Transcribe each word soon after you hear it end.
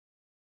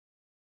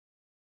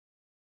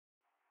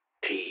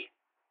T.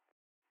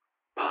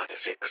 Part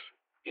 6.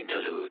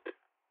 Interlude.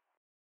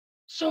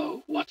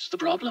 So, what's the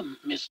problem,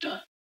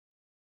 mister?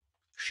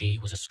 She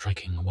was a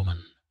striking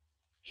woman.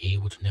 He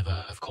would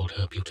never have called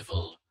her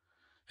beautiful.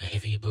 A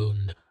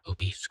heavy-boned,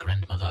 obese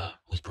grandmother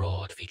with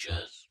broad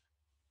features.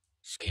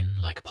 Skin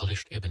like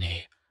polished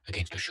ebony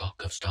against a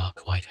shock of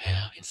stark white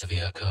hair in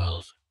severe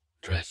curls.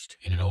 Dressed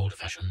in an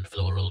old-fashioned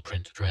floral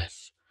print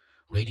dress,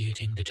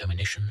 radiating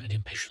determination and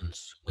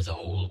impatience with the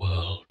whole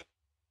world.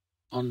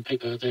 On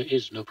paper, there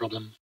is no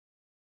problem.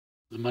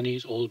 The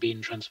money's all been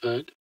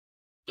transferred.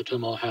 The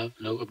Tomor have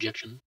no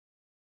objection.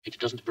 It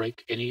doesn't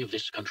break any of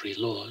this country's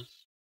laws.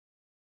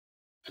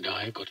 And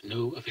I've got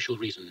no official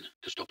reason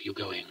to stop you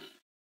going.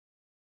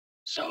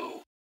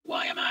 So,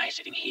 why am I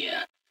sitting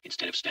here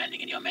instead of standing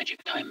in your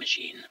magic time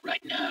machine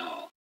right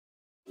now?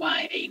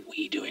 Why ain't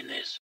we doing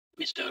this,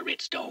 Mr.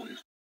 Redstone?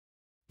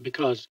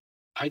 Because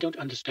I don't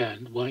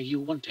understand why you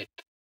want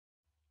it.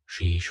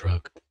 She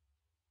shrugged.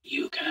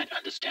 You can't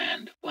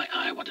understand why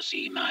I want to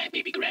see my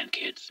baby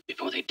grandkids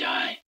before they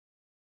die?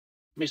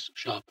 Miss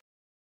Sharp.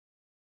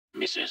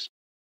 Mrs.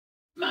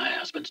 My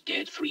husband's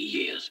dead 3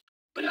 years,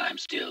 but I'm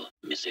still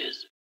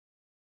Mrs.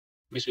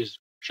 Mrs.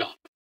 Sharp.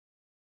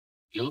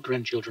 Your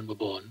grandchildren were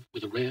born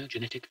with a rare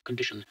genetic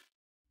condition,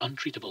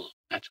 untreatable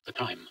at the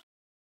time.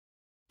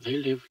 They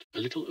lived a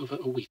little over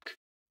a week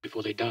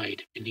before they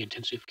died in the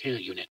intensive care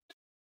unit.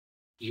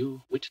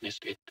 You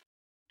witnessed it,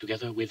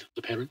 together with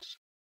the parents,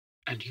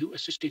 and you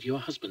assisted your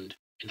husband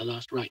in the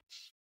last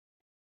rites.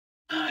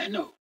 I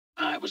know.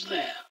 I was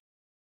there.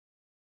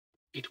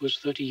 It was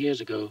 30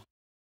 years ago.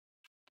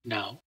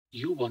 Now,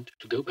 you want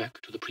to go back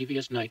to the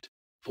previous night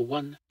for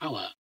 1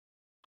 hour.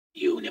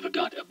 You never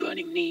got a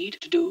burning need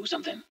to do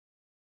something?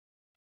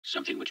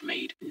 Something which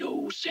made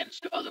no sense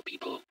to other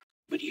people,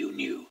 but you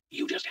knew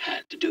you just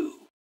had to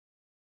do.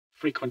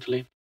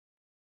 Frequently.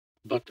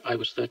 But I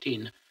was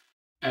 13,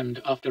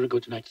 and after a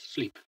good night's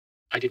sleep,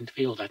 I didn't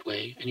feel that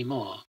way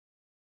anymore.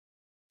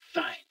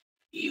 Fine.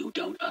 You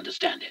don't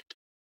understand it.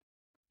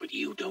 But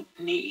you don't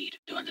need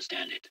to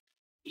understand it.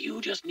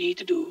 You just need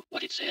to do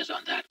what it says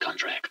on that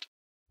contract.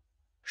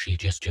 She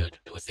gestured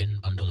to a thin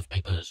bundle of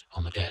papers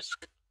on the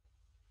desk.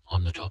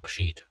 On the top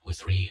sheet were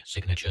 3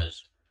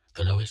 signatures,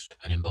 the lowest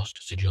an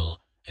embossed sigil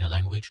in a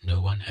language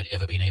no one had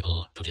ever been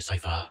able to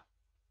decipher.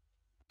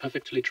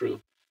 Perfectly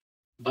true.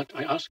 But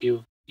I ask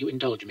you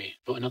indulge me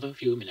for another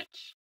few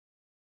minutes.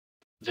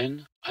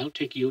 Then I'll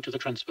take you to the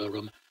transfer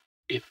room,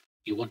 if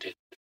you want it.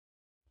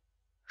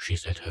 She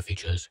set her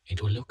features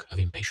into a look of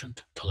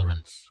impatient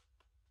tolerance.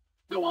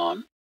 Go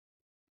on.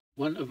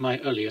 One of my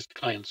earliest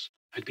clients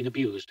had been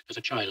abused as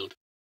a child,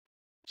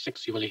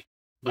 sexually,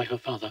 by her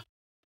father.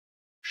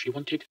 She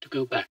wanted to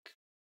go back,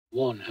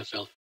 warn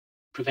herself,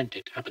 prevent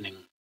it happening.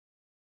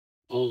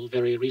 All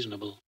very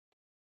reasonable.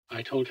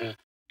 I told her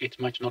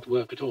it might not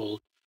work at all.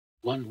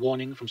 One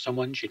warning from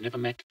someone she'd never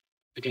met,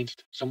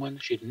 against someone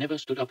she'd never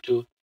stood up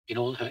to in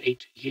all her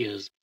 8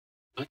 years.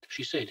 But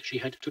she said she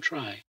had to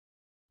try.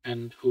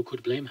 And who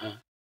could blame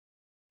her?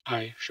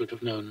 I should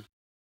have known.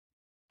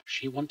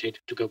 She wanted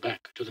to go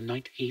back to the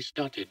night he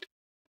started.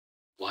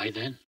 Why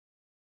then?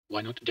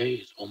 Why not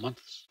days or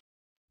months?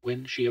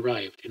 When she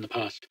arrived in the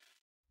past,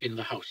 in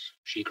the house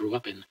she grew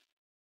up in,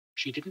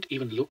 she didn't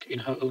even look in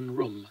her own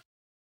room.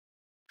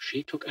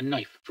 She took a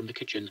knife from the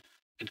kitchen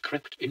and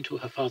crept into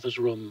her father's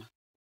room.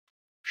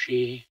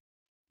 She...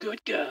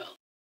 Good girl.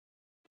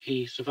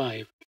 He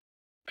survived,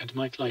 and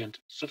my client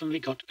suddenly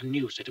got a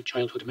new set of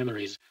childhood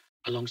memories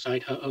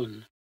alongside her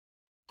own,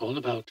 all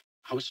about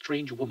how a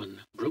strange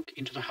woman broke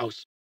into the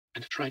house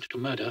and tried to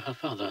murder her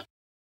father,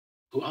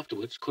 who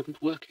afterwards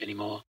couldn't work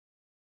anymore,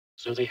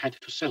 so they had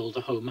to sell the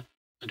home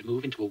and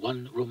move into a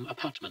 1-room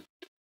apartment.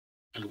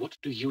 And what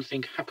do you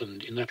think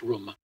happened in that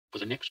room for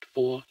the next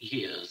 4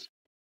 years?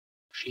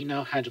 She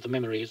now had the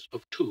memories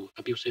of 2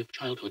 abusive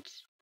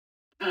childhoods.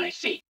 I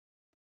see.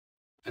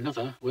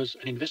 Another was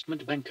an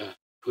investment banker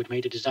who had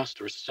made a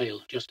disastrous sale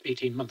just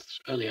 18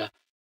 months earlier.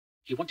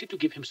 He wanted to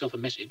give himself a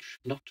message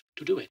not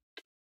to do it.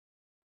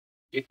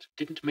 It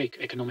didn't make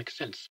economic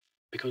sense,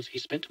 because he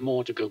spent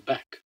more to go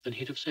back than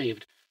he'd have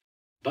saved.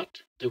 But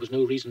there was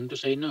no reason to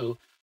say no,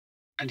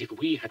 and if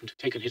we hadn't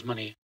taken his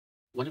money,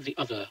 one of the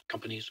other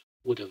companies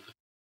would have.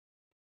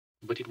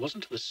 But it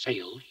wasn't the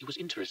sale he was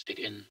interested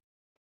in.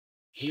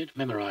 He had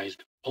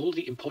memorized all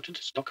the important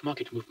stock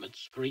market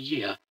movements for a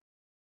year,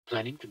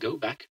 planning to go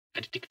back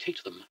and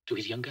dictate them to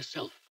his younger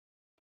self.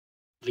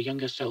 The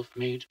younger self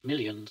made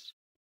millions.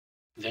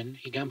 Then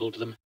he gambled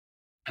them,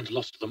 and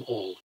lost them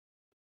all.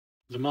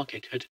 The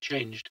market had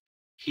changed.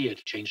 He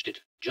had changed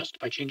it just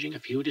by changing a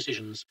few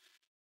decisions,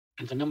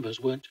 and the numbers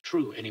weren't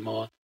true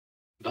anymore,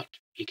 but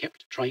he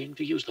kept trying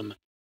to use them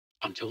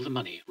until the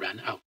money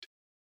ran out.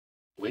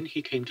 When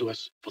he came to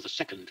us for the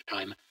 2nd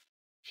time,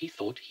 he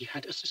thought he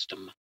had a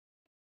system.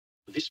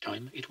 This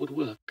time it would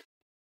work.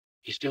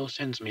 He still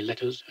sends me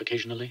letters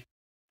occasionally.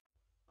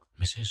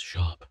 Mrs.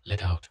 Sharp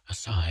let out a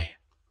sigh.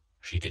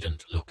 She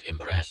didn't look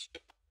impressed.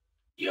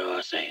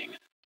 You're saying,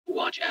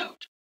 watch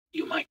out.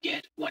 You might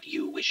get what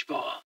you wish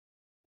for.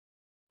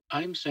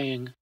 I'm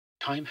saying,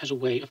 time has a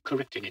way of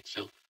correcting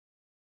itself.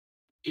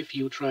 If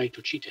you try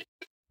to cheat it.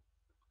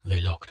 They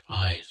locked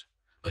eyes,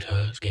 but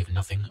hers gave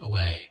nothing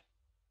away.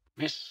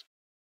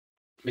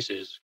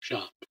 Mrs.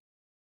 Sharp,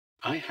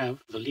 I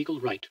have the legal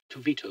right to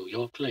veto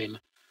your claim,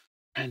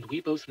 and we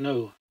both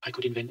know I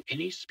could invent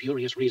any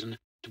spurious reason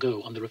to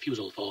go on the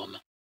refusal form.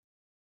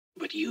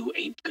 But you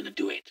ain't gonna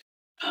do it,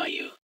 are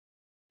you?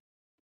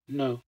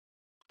 No.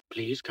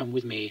 Please come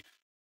with me,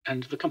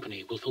 and the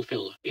company will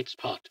fulfill its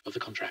part of the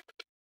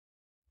contract.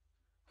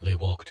 They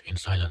walked in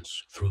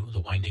silence through the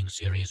winding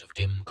series of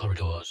dim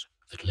corridors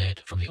that led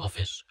from the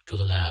office to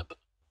the lab.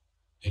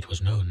 It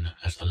was known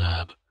as the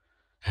lab,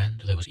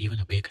 and there was even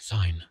a big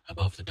sign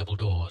above the double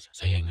doors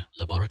saying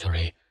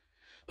laboratory,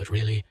 but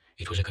really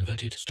it was a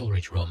converted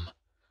storage room,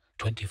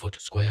 20-foot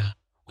square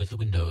with the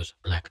windows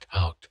blacked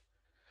out,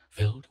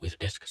 filled with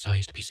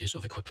desk-sized pieces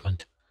of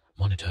equipment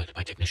monitored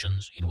by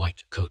technicians in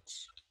white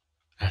coats.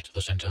 At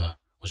the center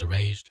was a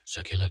raised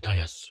circular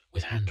dais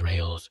with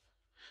handrails,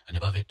 and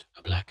above it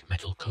a black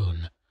metal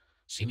cone,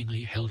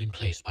 seemingly held in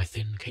place by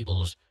thin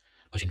cables,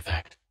 but in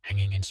fact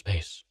hanging in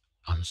space,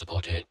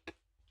 unsupported.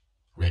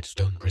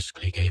 Redstone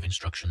briskly gave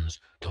instructions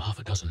to half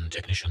a dozen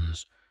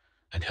technicians,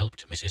 and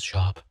helped Mrs.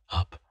 Sharp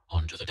up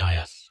onto the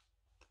dais.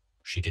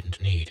 She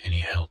didn't need any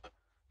help,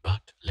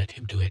 but let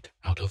him do it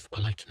out of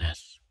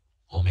politeness,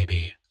 or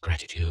maybe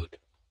gratitude.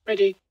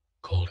 Ready,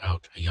 Called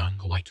out a young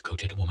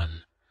white-coated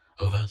woman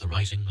over the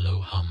rising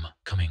low hum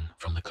coming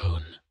from the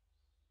cone.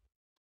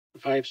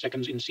 5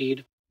 seconds in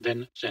seed,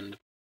 then send,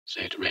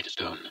 said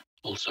Redstone,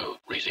 also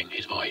raising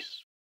his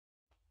voice.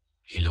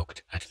 He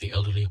looked at the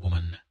elderly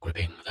woman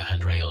gripping the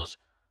handrails.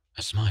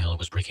 A smile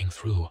was breaking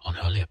through on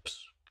her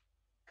lips.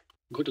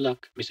 Good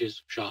luck,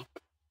 Mrs. Sharp.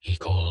 He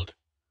called,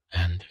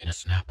 and in a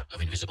snap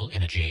of invisible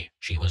energy,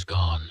 she was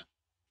gone.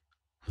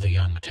 The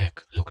young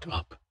tech looked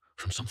up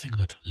from something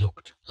that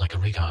looked like a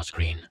radar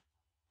screen.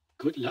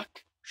 Good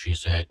luck, She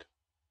said.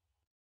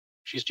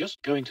 She's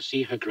just going to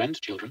see her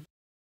grandchildren.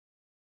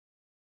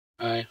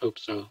 I hope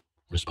so,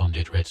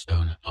 Responded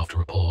Redstone after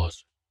a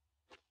pause.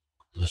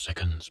 The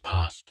seconds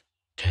passed.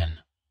 10,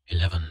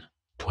 11,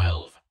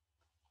 12.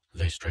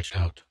 They stretched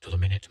out to the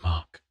minute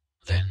mark,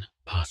 then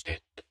past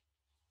it.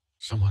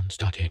 Someone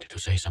started to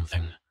say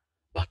something,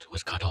 but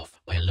was cut off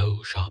by a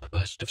low, sharp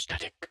burst of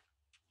static.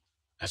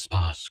 A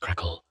sparse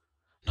crackle,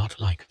 not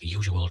like the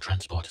usual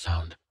transport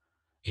sound.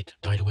 It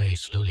died away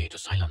slowly to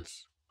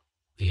silence.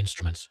 The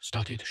instruments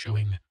started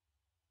showing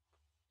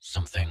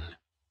something.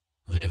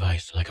 The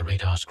device, like a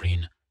radar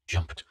screen,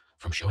 jumped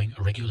from showing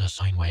a regular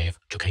sine wave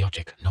to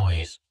chaotic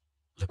noise.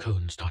 The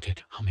cone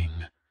started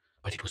humming,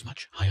 but it was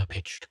much higher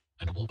pitched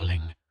and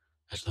wobbling,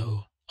 as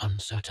though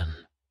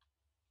uncertain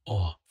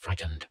or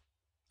frightened.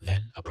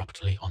 Then,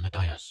 abruptly on the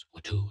dais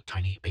were 2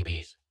 tiny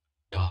babies,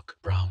 dark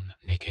brown,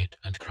 naked,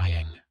 and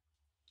crying.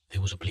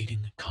 There was a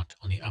bleeding cut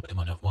on the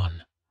abdomen of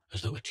one,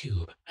 as though a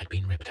tube had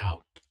been ripped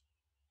out.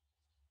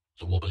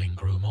 The wobbling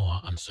grew more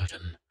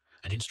uncertain,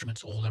 and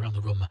instruments all around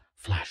the room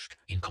flashed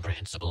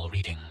incomprehensible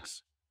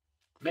readings.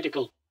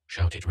 Medical,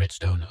 Shouted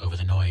Redstone over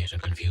the noise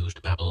and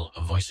confused babble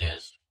of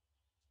voices.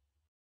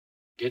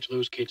 get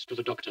those kids to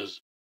the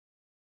doctors.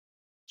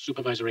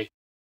 Supervisory,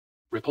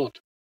 report.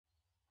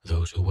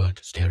 Those who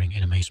weren't staring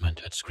in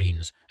amazement at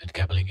screens and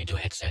gabbling into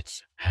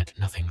headsets had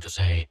nothing to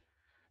say,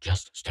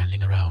 just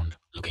standing around,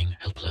 looking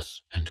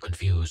helpless and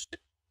confused.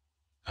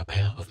 A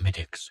pair of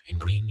medics in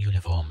green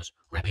uniforms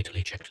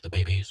rapidly checked the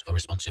babies for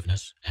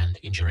responsiveness and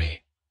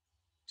injury.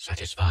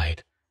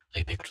 Satisfied,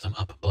 they picked them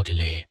up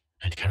bodily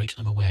and carried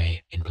them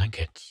away in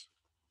blankets.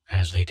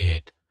 As they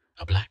did,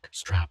 a black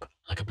strap,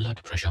 like a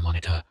blood pressure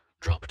monitor,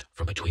 dropped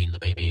from between the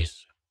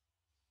babies.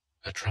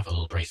 A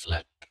travel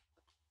bracelet.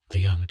 The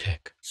young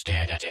tech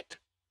stared at it.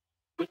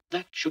 But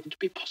that shouldn't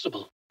be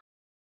possible.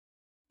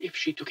 If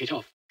she took it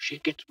off,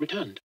 she'd get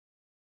returned.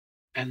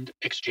 And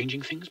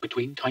exchanging things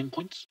between time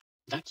points,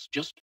 that's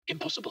just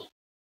impossible.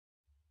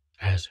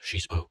 As she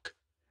spoke,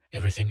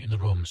 everything in the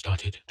room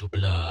started to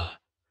blur,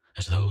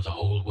 as though the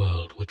whole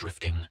world were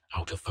drifting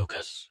out of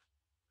focus.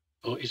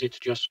 Or is it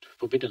just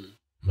forbidden?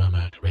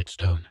 Murmured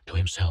Redstone to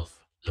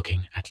himself,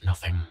 looking at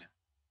nothing.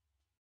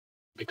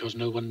 Because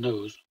no one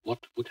knows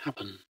what would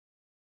happen.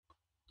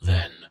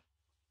 Then,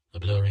 the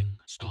blurring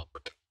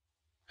stopped,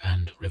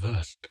 and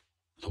reversed.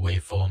 The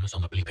waveforms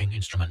on the bleeping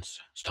instruments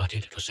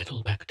started to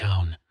settle back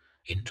down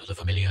into the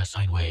familiar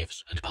sine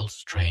waves and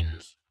pulse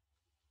trains.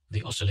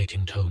 The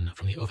oscillating tone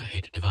from the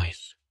overhead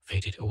device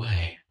faded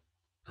away.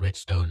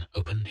 Redstone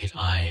opened his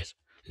eyes,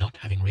 not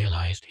having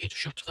realized he'd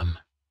shut them.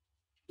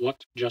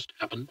 What just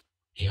happened?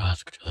 He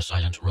asked the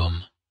silent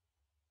room.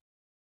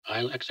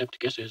 I'll accept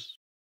guesses.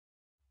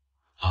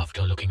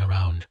 After looking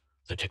around,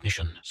 the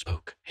technician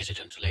spoke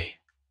hesitantly.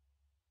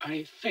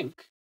 I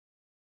think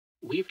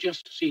we've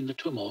just seen the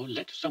tumor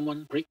let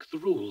someone break the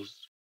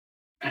rules.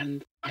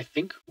 And I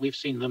think we've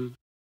seen them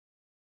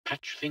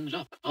patch things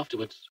up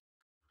afterwards.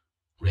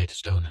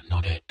 Redstone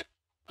nodded.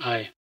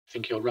 I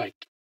think you're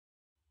right.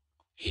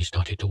 He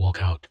started to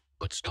walk out,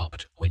 but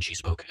stopped when she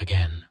spoke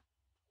again.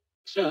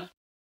 Sir,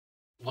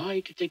 why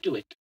did they do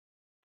it?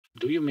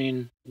 Do you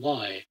mean,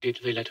 why did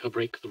they let her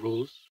break the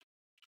rules?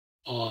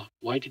 Or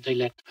why did they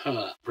let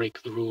her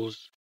break the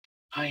rules?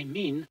 I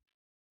mean,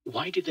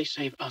 why did they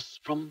save us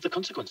from the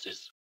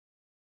consequences?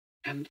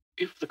 And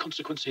if the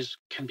consequences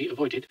can be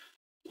avoided,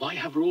 why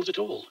have rules at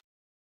all?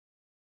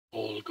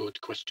 All good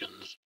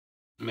questions.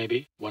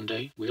 Maybe one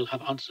day we'll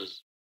have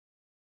answers.